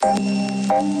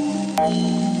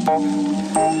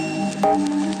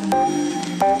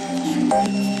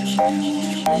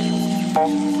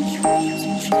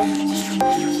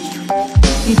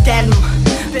Interno,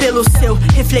 pelo seu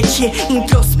refletir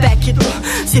introspecto,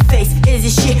 se fez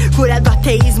existir, cura do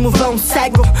ateísmo, vão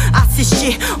cego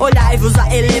assistir. Olhai-vos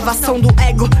a elevação do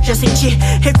ego, já senti,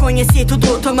 reconheci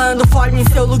tudo tomando forma em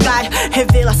seu lugar.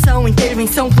 Revelação,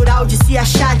 intervenção plural de se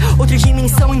achar, outra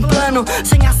dimensão em plano,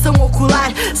 sem ação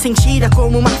ocular, sentida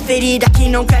como uma ferida que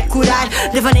não quer curar.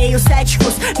 Devaneios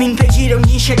céticos me impediram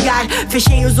de enxergar,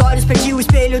 fechei os olhos, perdi o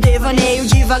espelho, devaneio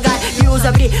devagar e os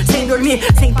abri sem dormir,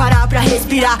 sem parar pra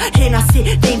respirar.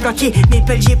 Renasci dentro aqui, me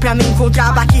perdi pra me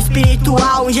encontrar. Baque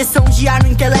espiritual, injeção de ar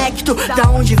no intelecto, da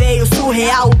onde veio o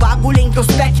surreal, o bagulho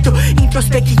introspecto,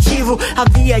 introspectivo,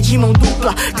 a via de mão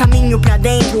dupla, caminho pra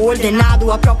dentro,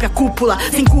 ordenado a própria cúpula,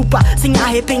 sem culpa, sem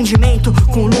arrependimento,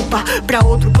 com lupa pra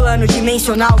outro plano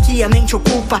dimensional que a mente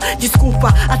ocupa.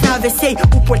 Desculpa, atravessei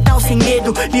o portal sem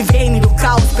medo, livrei-me do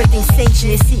caos pertencente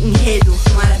nesse enredo.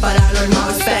 Não é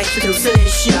paranormal, espectro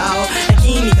celestial, é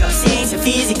química, ciência,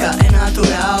 física, é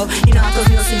natural, inato aos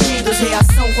meus sentidos,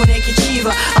 reação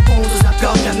conectiva a pontos da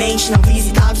própria mente não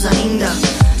visitados ainda.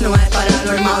 Não é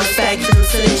paranormal, espectro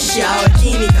celestial, é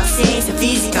química, ciência,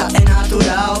 física, é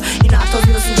natural, inato aos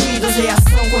meus sentidos,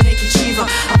 reação conectiva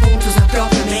a pontos da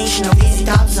própria mente não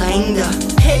visitados ainda.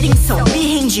 Redenção,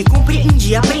 me rendi,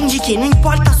 compreendi, aprendi que não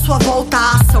importa a sua volta,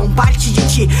 a ação parte de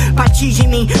ti, parte de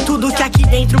mim, tudo que aqui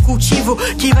dentro cultivo,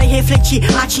 que vai refletir,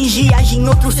 atingir, agir em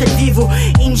outro ser vivo.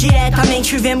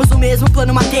 Indiretamente vivemos o mesmo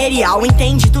plano material,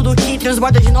 entende tudo que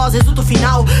transborda de nós, resulta o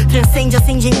final, transcende,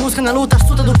 acende em busca na luta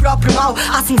astuta do próprio mal.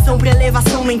 Ascensão pra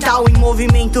elevação mental em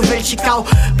movimento vertical,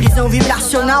 prisão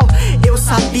vibracional. Eu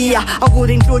sabia, algo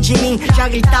dentro de mim já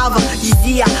gritava,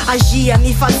 dizia, agia,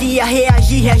 me fazia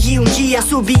reagir, reagi um dia,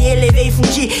 subi, elevei,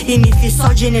 fundi e me fiz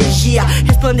só de energia.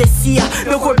 Resplandecia,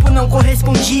 meu corpo não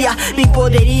correspondia, nem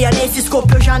poderia, nesse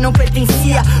escopo eu já não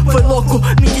pertencia. Foi louco,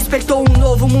 me despertou um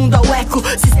novo mundo ao eco,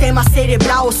 sistema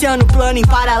cerebral, oceano plano em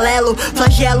paralelo,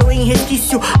 flagelo em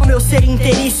resquício ao meu ser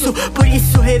inteiriço. Por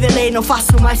isso revelei, não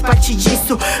faço mais parte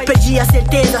disso. Perdi as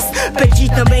certezas, perdi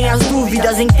também as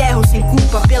dúvidas, enterro sem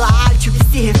culpa pela arte o que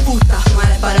se refuta. Não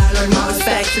é paranormal,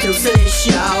 espectro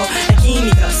celestial, é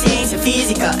química, ciência,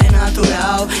 física, é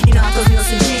natural, inato aos meus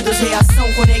sentidos,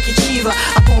 reação conectiva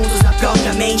a pontos da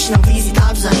própria mente não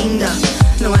visitados ainda.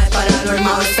 Não é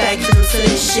paranormal, espectro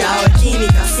celestial, é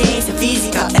química, ciência,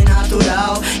 física, é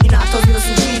natural, inato aos meus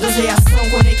sentidos, reação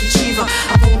conectiva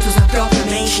a pontos da própria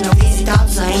mente não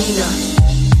visitados ainda.